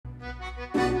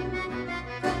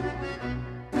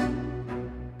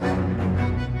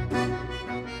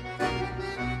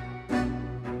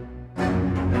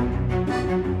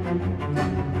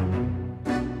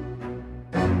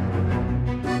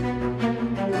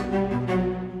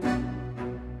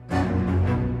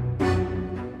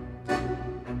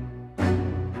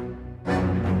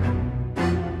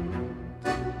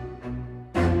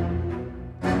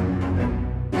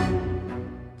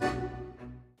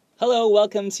Hello,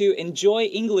 welcome to Enjoy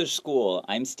English School.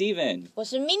 I'm Steven. 我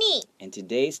是 Mini. And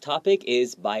today's topic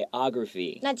is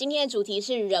biography. 那今天的主题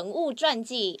是人物传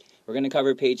记。We're going to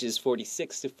cover pages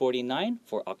 46 to 49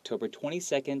 for October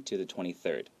 22nd to the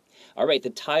 23rd. All right, the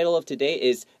title of today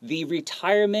is The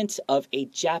Retirement of a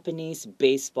Japanese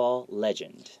Baseball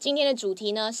Legend. 今天的主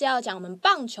题呢是要讲我们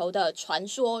棒球的传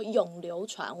说永流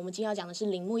传。我们今天要讲的是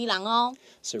铃木一郎哦。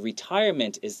So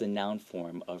retirement is the noun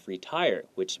form of retire,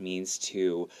 which means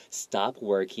to stop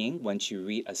working once you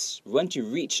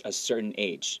reach a certain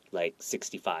age, like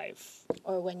 65.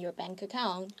 Or when your bank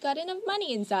account got enough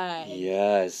money inside.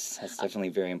 Yes, that's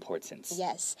definitely very important.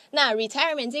 Yes. 那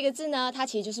retirement 这个字呢，它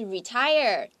其實就是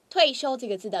retire 退休這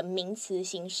個字的名詞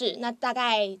形式。那大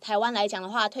概台灣來講的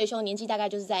話，退休年紀大概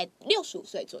就是在65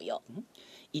歲左右。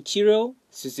Ichiro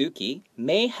Suzuki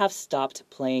may have stopped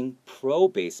playing pro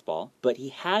baseball, but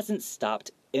he hasn't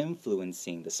stopped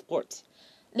influencing the sport.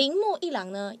 铃木一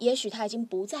郎呢，也許他已經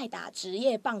不再打職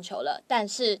業棒球了，但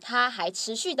是他還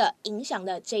持續的影響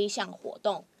了這一項活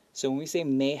動。So when we say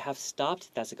may have stopped,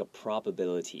 that's like a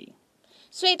probability.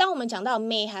 所以當我們講到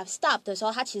may have stopped 的時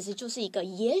候，它其實就是一個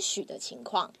也許的情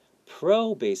況。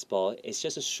Pro baseball is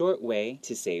just a short way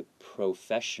to say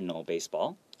professional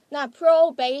baseball. 那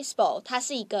pro baseball 它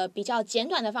是一個比較簡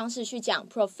短的方式去講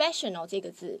professional 這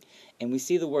個字。And we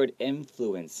see the word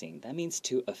influencing. That means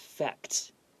to affect.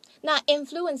 那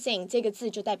influencing 這個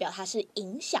字就代表它是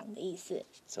影響的意思。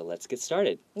So let's get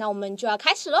started. 那我們就要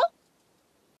開始咯。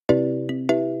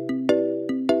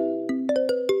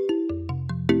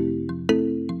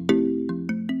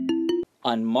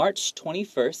On March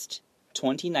 21st,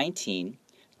 2019,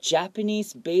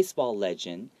 Japanese baseball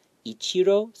legend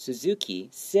Ichiro Suzuki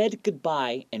said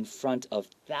goodbye in front of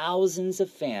thousands of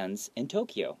fans in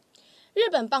Tokyo. 日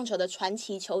本棒球的傳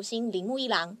奇球星鈴木一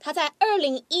郎，他在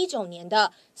2019年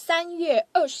的3月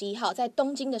21號在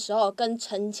東京的時候，跟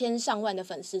成千上萬的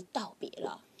粉絲道別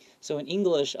了。So in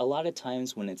English, a lot of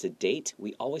times when it's a date,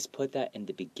 we always put that in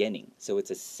the beginning. So it's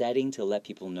a setting to let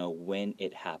people know when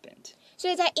it happened. 所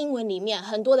以在英文里面，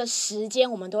很多的時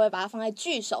間我們都會把它放在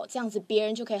句首，這樣子別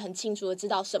人就可以很清楚的知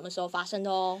道什麼時候發生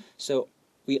的哦。So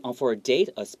for a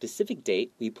date, a specific date,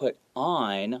 we put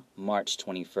on March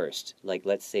 21st. Like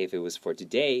let's say if it was for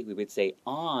today, we would say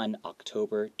on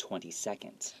October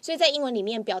 22nd. 所以在英文里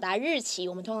面表達日期，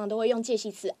我們通常都會用介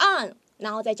系詞 on，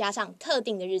 然後再加上特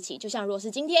定的日期。就像如果是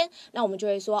今天，那我們就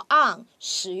會說 on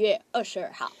 10月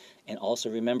22號。And also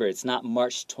remember, it's not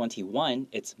March 21,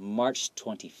 it's March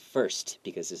 21st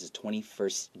because this is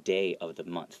 21st day of the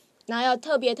month. 那要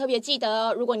特別記得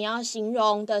哦，如果你要形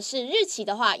容的是日期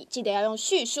的話，記得要用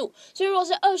序數。所以如果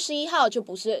是21號，就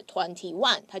不是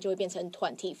 21， 它就會變成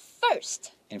 21st。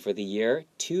 And for the year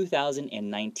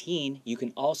 2019, you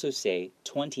can also say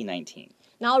 2019.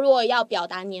 然後如果要表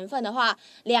達年份的話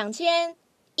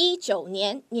，2019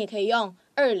年，你也可以用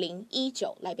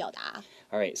2019來表達。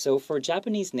All right, so for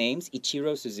Japanese names,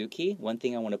 Ichiro Suzuki, one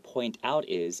thing I want to point out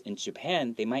is in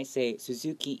Japan, they might say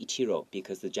Suzuki Ichiro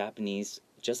because the Japanese,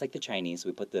 just like the Chinese,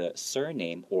 we put the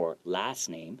surname or last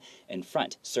name in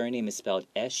front. Surname is spelled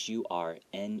S-U-R-N-A-M-E.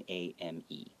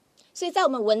 所以在我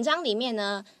们文章里面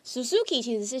呢 Suzuki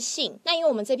其實是姓，那因為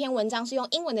我們這篇文章是用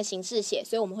英文的形式寫，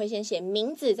所以我們會先寫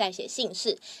名字再寫姓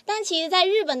氏。但其實在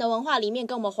日本的文化裡面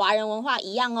跟我們華人文化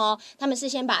一樣哦，他們是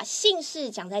先把姓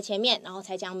氏講在前面，然後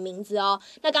才講名字哦。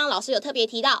那剛剛老師有特別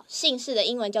提到姓氏的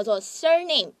英文叫做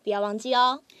surname， 不要忘記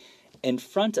哦。In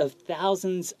front of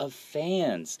thousands of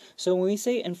fans. So when we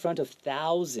say in front of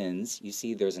thousands, you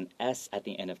see there's an S at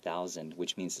the end of thousand,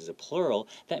 which means it's a plural.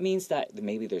 That means that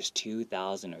maybe there's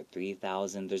 2,000 or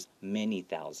 3,000. There's many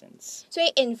thousands. 所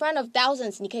以 in front of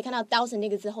thousands, 你可以看到 thousand 那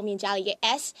個字後面加了一個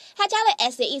S， 它加了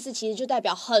S 的意思其實就代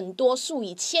表很多數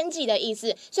以千計的意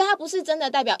思，所以它不是真的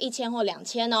代表1000或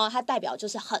2000哦，它代表就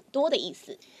是很多的意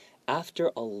思。After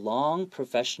a long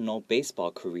professional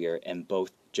baseball career in both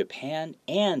Japan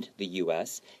and the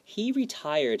US, he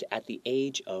retired at the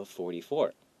age of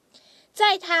 44.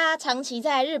 在他長期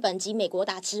在日本及美國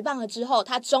打職棒了之後，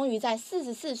他終於在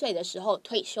44歲的時候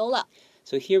退休了。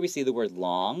So here we see the word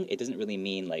long. It doesn't really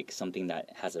mean like something that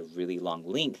has a really long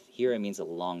length. Here it means a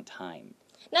long time.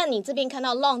 那你這邊看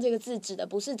到 long 這個字指的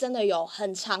不是真的有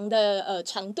很長的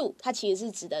長度，它其實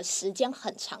是指的時間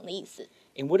很長的意思。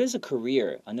And what is a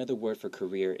career? Another word for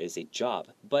career is a job,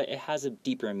 but it has a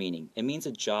deeper meaning. It means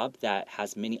a job that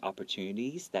has many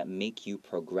opportunities that make you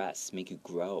progress, make you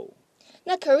grow.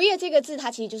 那 career 这个字它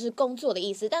其实就是工作的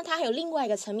意思，但它还有另外一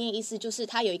个层面意思，就是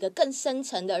它有一个更深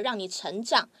层的让你成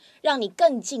长，让你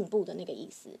更进步的那个意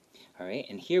思。All right,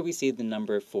 and here we see the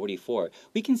number 44.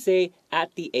 We can say at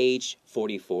the age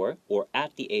 44 or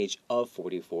at the age of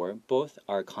 44. Both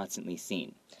are constantly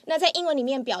seen. 那在英文里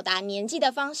面表达年纪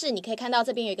的方式，你可以看到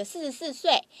这边有一个44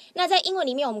岁。那在英文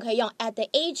里面，我们可以用 at the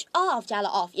age of 加了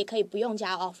of， 也可以不用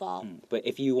加 of 哦。But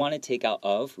if you want to take out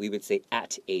of, we would say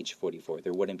at age 44.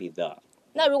 There wouldn't be the.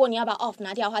 那如果你要把 of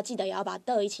拿掉的话，记得也要把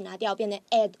的一起拿掉，变成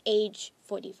at age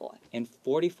 44. And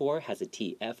 44 has a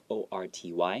T,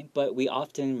 F-O-R-T-Y, but we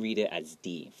often read it as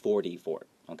D, 44,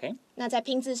 okay? 那在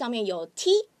拼字上面有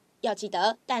T， 要记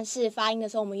得，但是发音的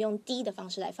时候我们用 D 的方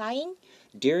式来发音。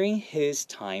During his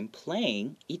time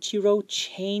playing, Ichiro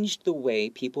changed the way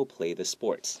people play the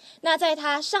sport. 那在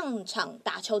他上场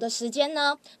打球的时间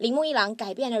呢，铃木一郎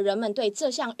改变了人们对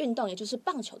这项运动，也就是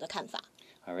棒球的看法。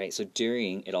All right, so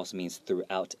during, it also means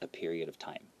throughout a period of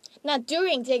time. 那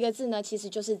during 这个字呢，其实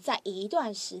就是在一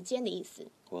段时间的意思。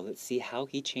Well, let's see how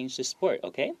he changed the sport,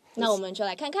 okay? 那我们就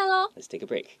来看看咯。Let's take a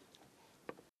break.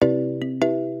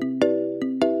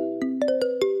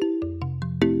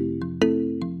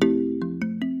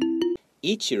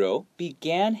 Ichiro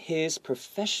began his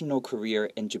professional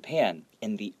career in Japan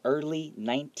in the early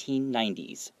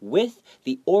 1990s with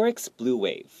the Oryx Blue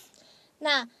Wave.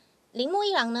 那铃木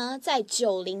一郎呢，在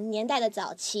90年代的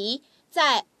早期，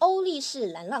在欧力士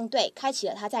蓝浪队开启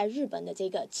了他在日本的这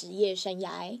个职业生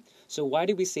涯。So why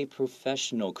do we say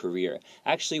professional career?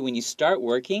 Actually, when you start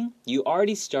working, you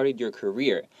already started your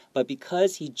career. But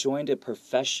because he joined a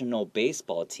professional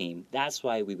baseball team, that's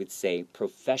why we would say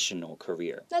professional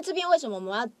career. 那这边为什么我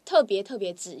们要特别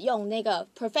只用那个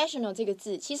professional 这个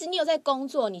字？其实你有在工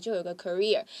作，你就有个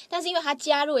career。但是因为他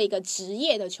加入了一个职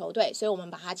业的球队，所以我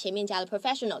们把它前面加了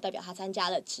professional， 代表他参加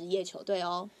了职业球队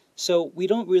哦。So we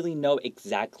don't really know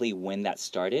exactly when that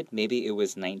started. Maybe it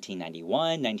was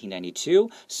 1991, 1992.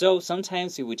 So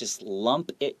sometimes we would just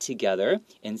lump it together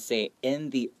and say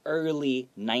in the early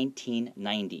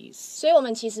 1990s. 所以我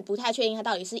们其实不太确定它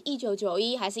到底是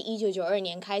1991还是1992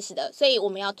年开始的，所以我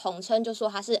们要统称就说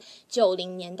它是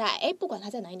90年代。诶，不管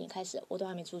它在哪一年开始，我都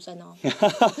还没出生哦。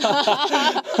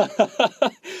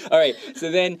All right, so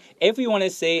then if we want to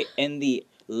say in the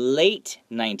late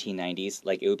 1990s,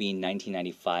 like it would be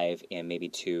 1995 and maybe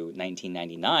to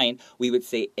 1999, we would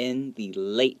say in the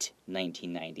late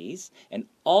 1990s. And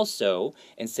also,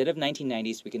 instead of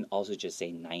 1990s, we can also just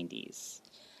say 90s.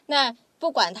 那不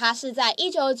管它是在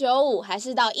1995还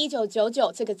是到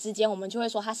1999这个之间，我们就会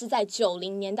说它是在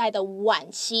90年代的晚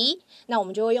期。那我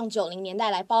们就会用90年代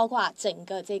来包括整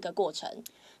个这个过程。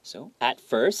So, at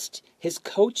first, his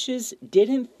coaches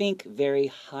didn't think very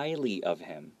highly of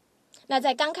him. 那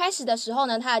在刚开始的时候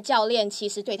呢，他的教练其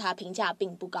实对他评价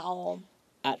并不高哦。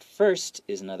At first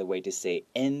is another way to say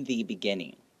in the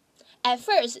beginning. At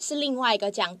first 是另外一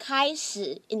个讲开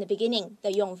始 in the beginning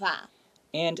的用法。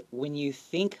And when you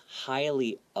think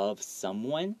highly of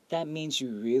someone, that means you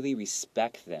really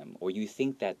respect them, or you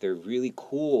think that they're really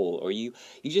cool, or you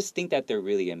just think that they're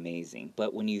really amazing.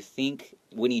 But when you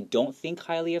don't think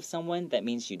highly of someone, that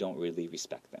means you don't really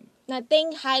respect them. 那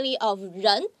think highly of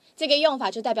人这个用法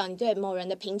就代表你对某人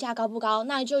的评价高不高，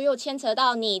那就又牵扯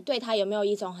到你对他有没有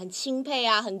一种很钦佩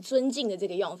啊、很尊敬的这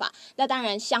个用法。那当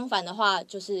然相反的话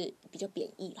就是比较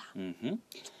贬义啦。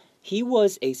He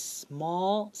was a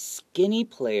small, skinny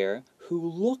player who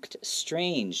looked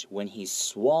strange when he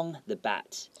swung the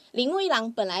bat. 铃木一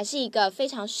郎本来是一个非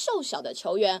常瘦小的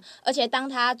球员，而且当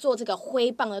他做这个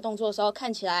挥棒的动作的时候，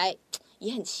看起来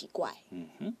也很奇怪。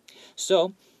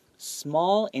So,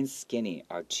 small and skinny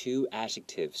are two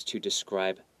adjectives to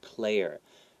describe player.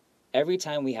 Every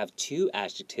time we have two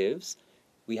adjectives,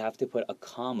 we have to put a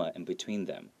comma in between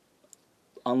them.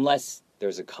 Unless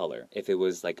there's a color. If it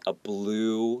was like a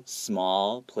blue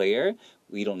small player,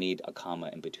 we don't need a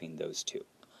comma in between those two.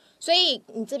 所以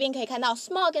你这边可以看到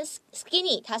small 跟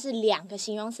skinny 它是两个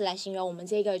形容词来形容我们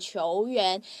这个球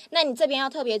员。那你这边要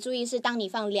特别注意是当你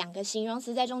放两个形容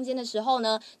词在中间的时候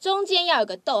呢，中间要有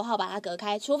个逗号把它隔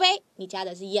开，除非你加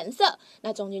的是颜色，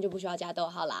那中间就不需要加逗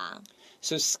号啦。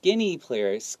So skinny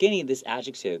player, skinny, this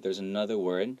adjective, there's another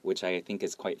word which I think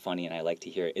is quite funny and I like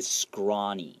to hear it, is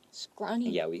scrawny.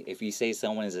 Scrawny. Yeah, if you say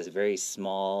someone is a very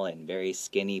small and very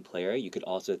skinny player, you could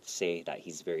also say that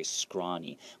he's very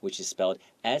scrawny, which is spelled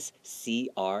S-C-R-A-W-N-Y,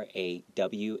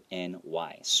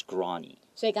 scrawny.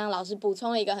 所以刚刚老师补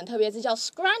充了一个很特别的字叫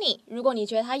scrawny。如果你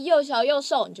觉得他又小又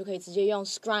瘦，你就可以直接用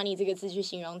scrawny 这个字去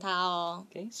形容他哦。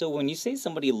Okay, so when you say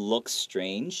somebody looks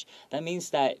strange, that means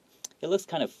that it looks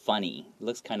kind of funny. It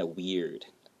looks kind of weird.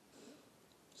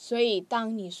 所以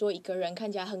当你说一个人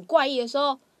看起来很怪异的时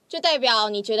候，就代表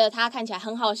你觉得他看起来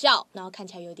很好笑，然后看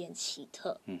起来有点奇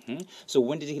特。So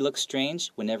when did he look strange?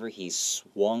 Whenever he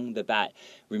swung the bat.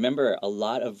 Remember, a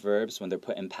lot of verbs, when they're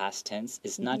put in past tense,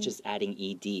 is not just adding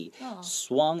ed.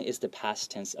 Swung is the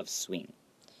past tense of swing.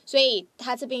 所以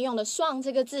它这边用的 swung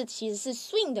这个字其实是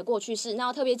swing 的过去式，那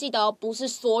要特别记得哦，不是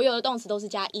所有的动词都是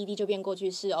加 ed 就变过去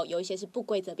式哦，有一些是不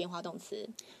规则变化动词。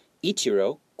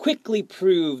Ichiro quickly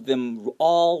proved them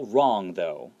all wrong,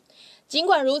 though. 尽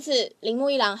管如此，铃木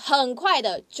一郎很快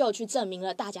的就去证明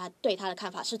了大家对他的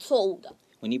看法是错误的。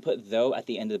When you put though at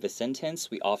the end of a sentence,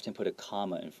 we often put a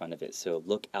comma in front of it, so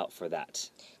look out for that.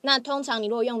 那通常你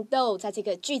如果用 though 在这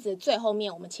个句子的最后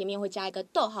面，我们前面会加一个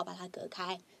逗号把它隔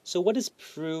开。So what does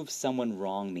prove someone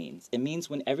wrong means? It means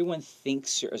when everyone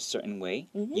thinks you're a certain way,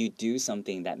 you do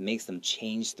something that makes them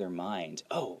change their mind.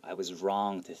 Oh, I was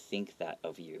wrong to think that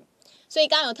of you. 所以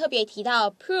刚刚有特别提到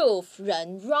prove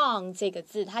人 wrong 这个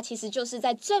字，它其实就是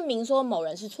在证明说某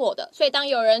人是错的。所以当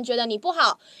有人觉得你不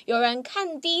好，有人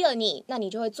看低了你，那你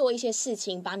就会做一些事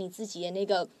情，把你自己的那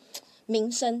个名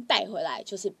声带回来，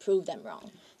就是 prove them wrong.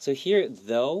 So here,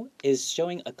 though, is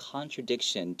showing a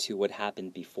contradiction to what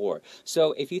happened before.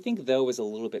 So if you think though is a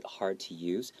little bit hard to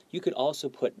use, you could also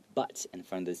put but in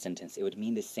front of the sentence. It would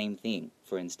mean the same thing.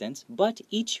 For instance, but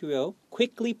Ichiro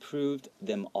quickly proved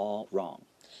them all wrong.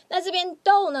 那这边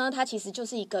do 呢，它其实就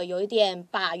是一个有一点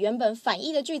把原本反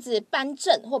义的句子搬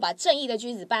正，或把正义的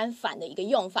句子搬反的一个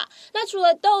用法。那除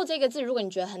了 do 这个字，如果你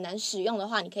觉得很难使用的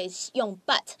话，你可以用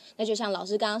but。那就像老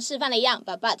师刚刚示范的一样，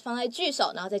把 but 放在句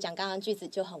首，然后再讲刚刚句子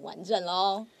就很完整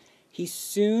咯。He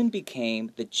soon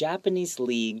became the Japanese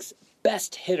League's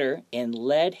best hitter and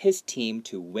led his team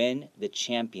to win the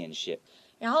championship.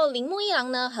 然后铃木一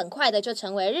郎呢，很快的就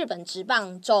成为日本职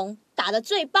棒中打得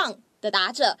最棒的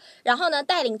打者，然后呢，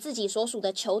带领自己所属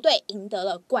的球队赢得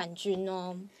了冠军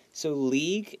哦。So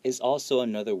league is also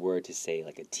another word to say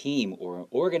like a team or an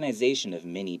organization of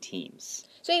many teams.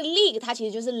 所以 league 它其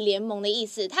实就是联盟的意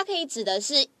思，它可以指的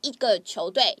是一个球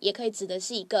队，也可以指的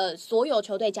是一个所有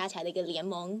球队加起来的一个联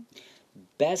盟。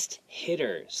Best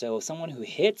hitter. So someone who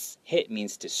hits, hit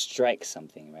means to strike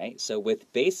something, right? So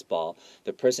with baseball,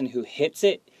 the person who hits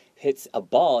a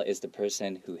ball is the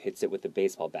person who hits it with the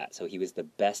baseball bat. So he was the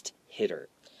best hitter.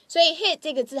 所以 hit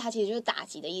这个字它其实就是打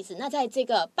击的意思。那在这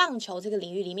个棒球这个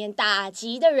领域里面，打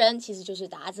击的人其实就是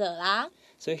打者啦。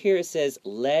So here it says,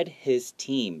 led his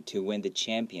team to win the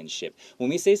championship. When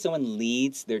we say someone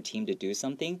leads their team to do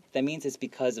something, that means it's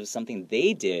because of something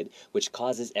they did, which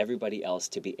causes everybody else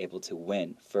to be able to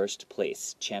win first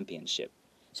place championship.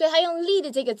 所以他用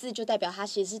lead 这个字，就代表他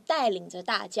其实是带领着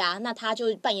大家，那他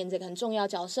就扮演这个很重要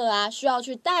角色啊，需要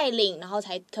去带领，然后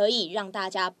才可以让大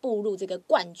家步入这个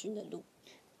冠军的路。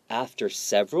After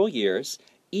several years,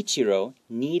 Ichiro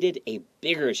needed a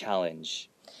bigger challenge.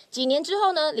 几年之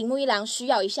后呢，铃木一郎需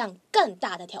要一项更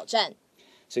大的挑战。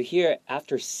So here,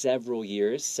 after several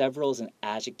years, several is an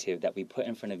adjective that we put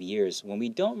in front of years. When we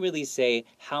don't really say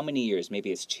how many years,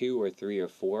 maybe it's 2 or 3 or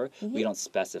 4, we don't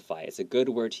specify. It's a good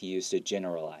word to use to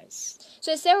generalize.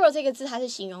 所以 several 这个字它是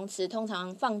形容词，通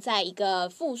常放在一个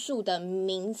复数的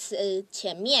名词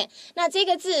前面。那这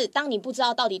个字，当你不知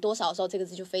道到底多少的时候，这个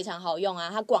字就非常好用啊，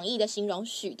它广义的形容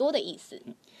许多的意思。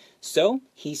So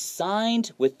he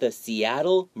signed with the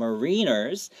Seattle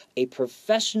Mariners, a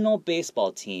professional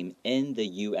baseball team in the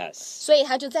U.S. 所以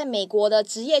他就在美国的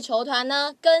职业球团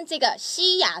呢，跟这个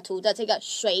西雅图的这个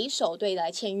水手队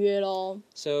来签约咯。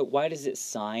So why does it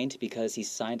signed? Because he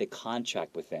signed a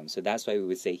contract with them. So that's why we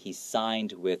would say he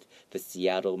signed with the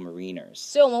Seattle Mariners.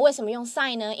 所以我们为什么用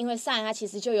sign 呢？因为 sign 它其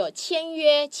实就有签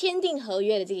约、签订合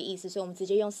约的这个意思，所以我们直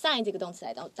接用 sign 这个动词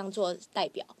来当做代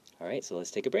表。All right, so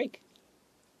let's take a break.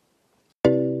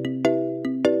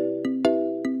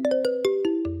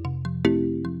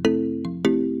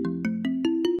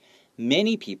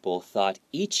 Many people thought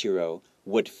Ichiro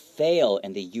would fail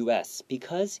in the U.S.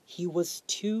 because he was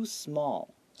too small.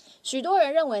 许多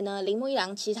人认为呢，铃木一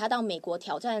郎其实他到美国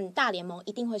挑战大联盟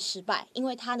一定会失败，因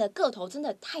为他的个头真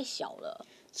的太小了。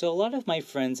So a lot of my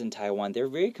friends in Taiwan, they're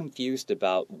very confused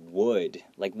about would.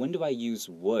 Like, when do I use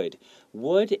would?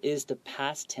 Would is the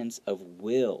past tense of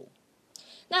will.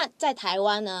 那在台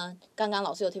湾呢，刚刚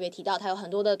老师有特别提到，他有很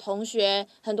多的同学、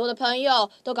很多的朋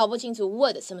友都搞不清楚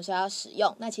would 什么时候要使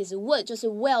用。那其实 would 就是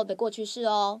will 的过去式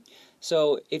哦。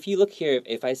So if you look here,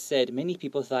 if I said many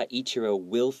people thought Ichiro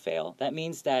will fail, that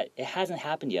means that it hasn't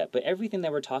happened yet. But everything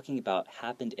that we're talking about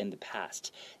happened in the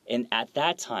past. And at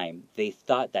that time, they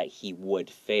thought that he would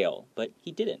fail, but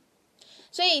he didn't.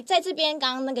 所以在这边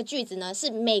刚刚那个句子呢，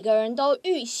是每个人都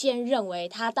预先认为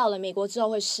他到了美国之后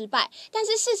会失败，但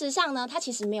是事实上呢，他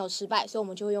其实没有失败，所以我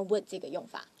们就会用 would 这个用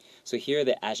法。So here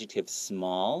the adjective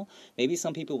small, maybe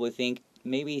some people would think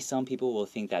maybe some people will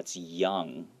think that's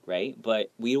young, right? But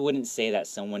we wouldn't say that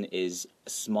someone is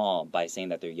small by saying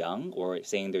that they're young or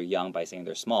saying they're young by saying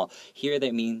they're small. Here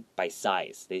they mean by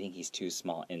size. They think he's too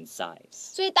small in size.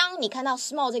 所以当你看到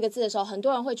small 这个字的时候，很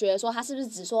多人会觉得说它是不是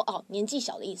只说年纪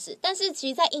小的意思？但是其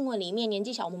实在英文里面，年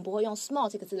纪小我们不会用 small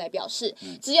这个字来表示，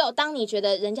只有当你觉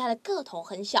得人家的个头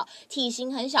很小、体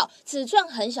型很小、尺寸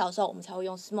很小的时候，我们才会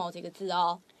用 small 这个字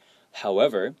哦。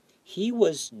However, he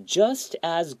was just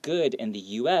as good in the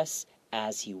U.S.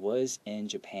 as he was in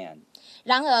Japan.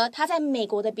 然而他在美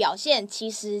国的表现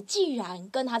其实既然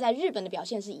跟他在日本的表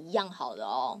现是一样好的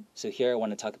哦。So here I want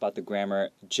to talk about the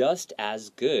grammar just as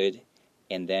good,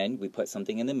 and then we put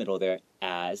something in the middle there,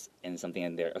 as, and something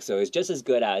in there. So it's just as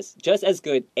good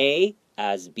A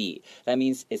as B. That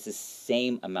means it's the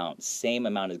same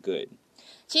amount of good.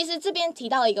 其实这边提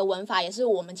到的一个文法，也是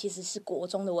我们其实是国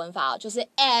中的文法哦，就是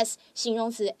as 形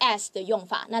容词 as 的用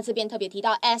法。那这边特别提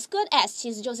到 as good as，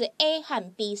 其实就是 A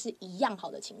和 B 是一样好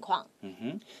的情况。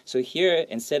So here,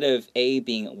 instead of A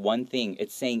being one thing,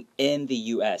 it's saying in the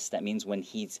U.S. That means when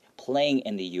he's playing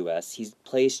in the U.S., he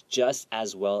plays just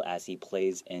as well as he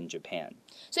plays in Japan.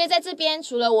 所以在这边，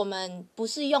除了我们不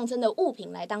是用真的物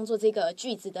品来当做这个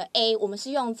句子的 A， 我们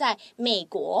是用在美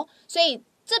国，所以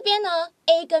这边呢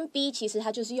A 跟 B 其实它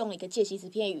就是用了一个介系词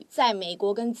片语，在美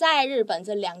国跟在日本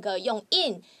这两个用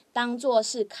in 当作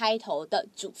是开头的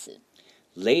主词。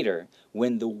Later,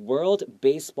 when the World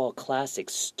Baseball Classic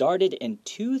started in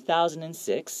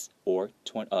 2006,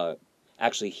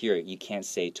 actually here you can't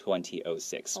say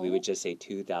 2006, we would just say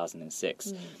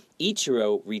 2006,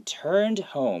 Ichiro returned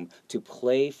home to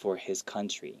play for his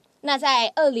country. 那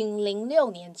在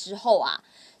2006年之后啊，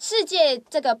世界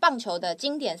这个棒球的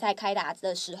经典赛开打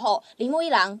的时候，铃木一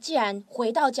郎既然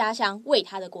回到家乡为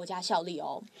他的国家效力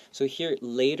哦。So here,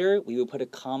 later, we will put a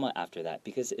comma after that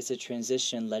because it's a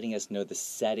transition letting us know the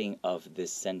setting of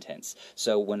this sentence.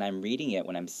 So when I'm reading it,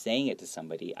 when I'm saying it to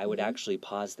somebody, I would actually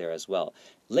pause there as well.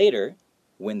 Later,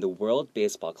 when the World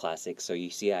Baseball Classic, so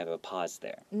you see I have a pause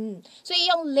there. 所以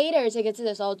用 later 这个字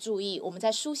的时候，注意我们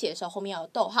在书写的时候后面要有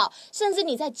逗号，甚至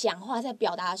你在讲话、在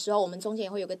表达的时候，我们中间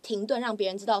也会有个停顿，让别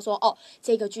人知道说，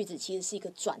这个句子其实是一个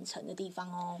转成的地方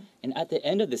哦。And at the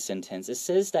end of the sentence, it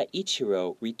says that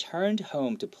Ichiro returned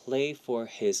home to play for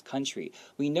his country.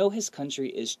 We know his country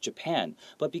is Japan,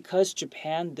 but because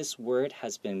Japan, this word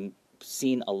has been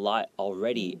seen a lot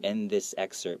already in this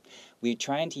excerpt, we're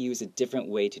trying to use a different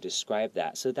way to describe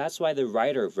that. So that's why the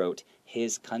writer wrote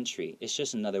his country. It's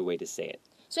just another way to say it.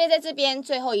 所以在这边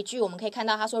最后一句，我们可以看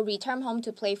到他说 return home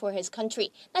to play for his country。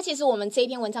那其实我们这一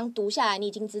篇文章读下来，你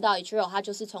已经知道 Ichiro 他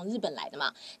就是从日本来的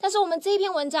嘛。但是我们这一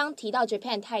篇文章提到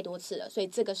Japan 太多次了，所以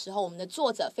这个时候我们的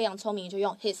作者非常聪明，就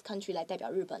用 his country 来代表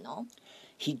日本哦。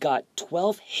He got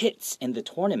 12 hits in the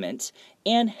tournament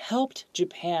and helped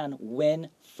Japan win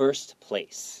first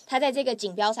place. 他在这个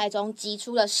锦标赛中击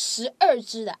出了12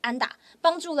支的安打，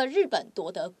帮助了日本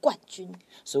夺得冠军。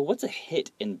So what's a hit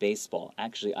in baseball?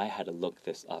 Actually, I had to look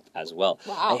this up as well.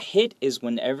 Wow. A hit is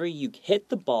whenever you hit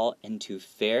the ball into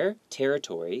fair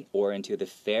territory or into the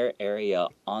fair area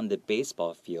on the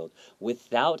baseball field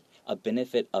without a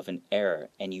benefit of an error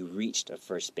and you reached a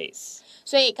first base.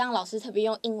 所以刚刚老师特别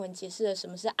用英文解释了什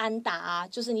么是安打啊，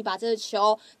就是你把这个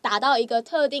球打到一个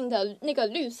特定的那个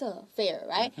绿色 fair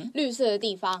right、绿色的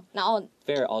地方，然后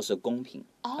Fair also 公平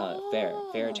fair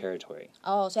territory.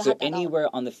 所以 So 他打到 anywhere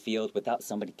on the field without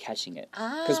somebody catching it.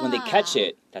 Because when they catch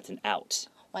it, that's an out.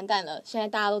 完蛋了，现在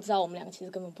大家都知道我们两个其实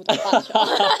根本不懂棒球，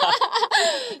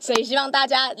所以希望大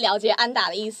家了解安打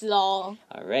的意思咯。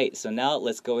All right, so now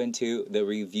let's go into the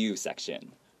review section.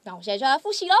 那我们现在就来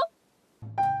复习咯。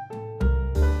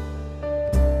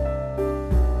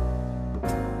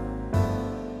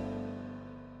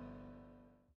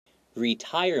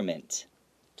Retirement,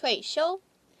 退休，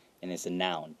 and it's a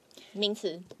noun. 名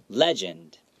词，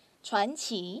 Legend, 传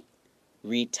奇。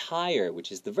 retire,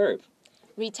 which is the verb.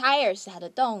 retire 是它的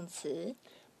动词。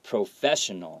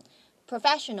Professional,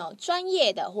 professional 专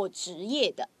业的或职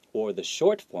业的。or the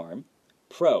short form,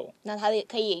 pro. 那它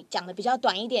可以讲的比较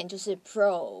短一点，就是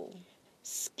pro。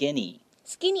 Skinny,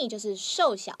 skinny 就是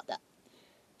瘦小的。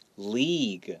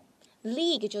 league,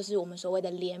 league 就是我们所谓的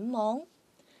联盟。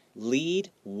lead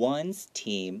one's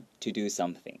team to do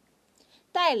something.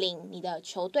 带领你的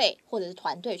球队或者是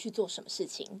团队去做什么事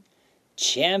情。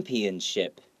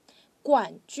 Championship,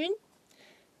 冠军。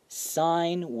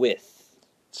 sign with.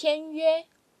 签约。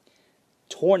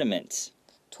 Tournament.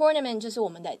 tournament 就是我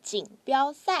们的锦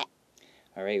标赛。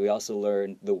 All right, we also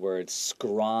learned the word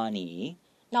scrawny.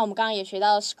 那我们刚刚也学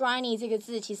到 scrawny 这个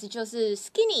字其实就是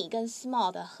skinny 跟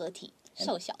small 的合体，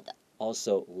瘦小的。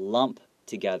 Also lump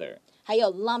together. 还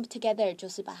有 lump together 就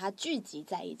是把它聚集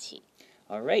在一起。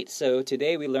Alright, so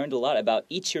today we learned a lot about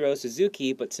Ichiro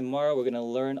Suzuki, but tomorrow we're going to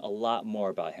learn a lot more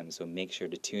about him, so make sure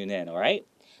to tune in, alright?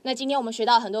 那今天我们学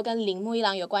到很多跟铃木一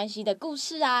郎有关系的故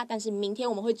事啊，但是明天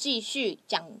我们会继续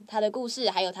讲他的故事，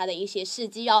还有他的一些事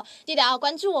迹哦，记得要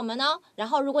关注我们哦。然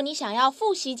后如果你想要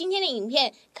复习今天的影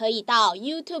片，可以到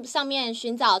YouTube 上面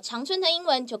寻找常春藤英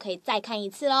文，就可以再看一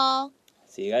次咯。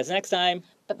See you guys next time.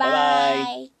 拜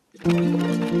拜。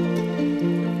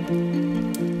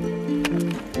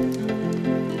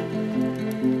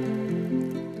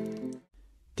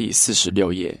第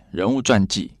46页，人物传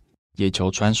记，野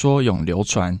球传说永流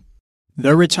传。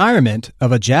The retirement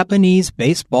of a Japanese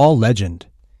baseball legend.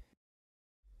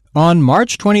 On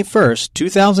March 21st,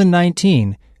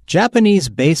 2019, Japanese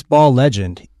baseball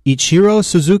legend Ichiro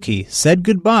Suzuki said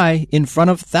goodbye in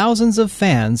front of thousands of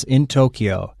fans in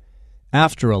Tokyo.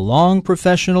 After a long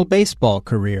professional baseball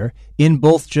career in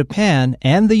both Japan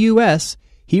and the U.S.,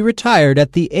 he retired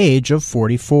at the age of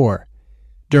 44.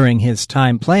 During his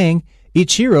time playing,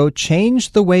 Ichiro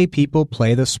changed the way people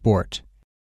play the sport.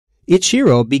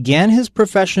 Ichiro began his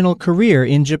professional career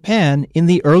in Japan in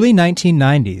the early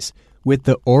 1990s with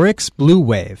the Oryx Blue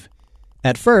Wave.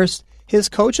 At first, his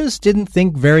coaches didn't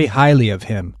think very highly of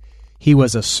him. He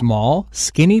was a small,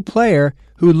 skinny player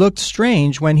who looked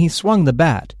strange when he swung the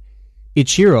bat.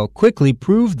 Ichiro quickly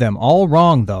proved them all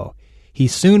wrong, though. He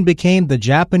soon became the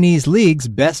Japanese League's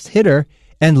best hitter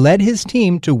and led his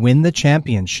team to win the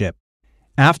championship.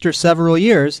 After several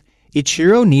years,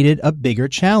 Ichiro needed a bigger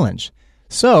challenge.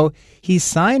 So, he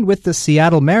signed with the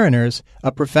Seattle Mariners,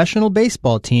 a professional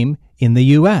baseball team in the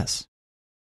U.S.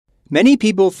 Many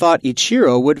people thought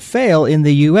Ichiro would fail in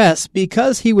the U.S.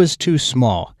 because he was too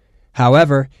small.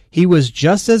 However, he was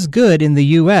just as good in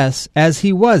the U.S. as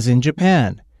he was in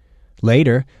Japan.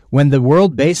 Later, when the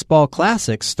World Baseball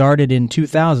Classic started in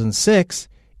 2006,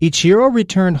 Ichiro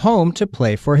returned home to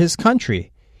play for his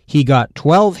country. He got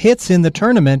 12 hits in the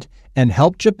tournament and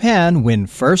helped Japan win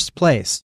first place.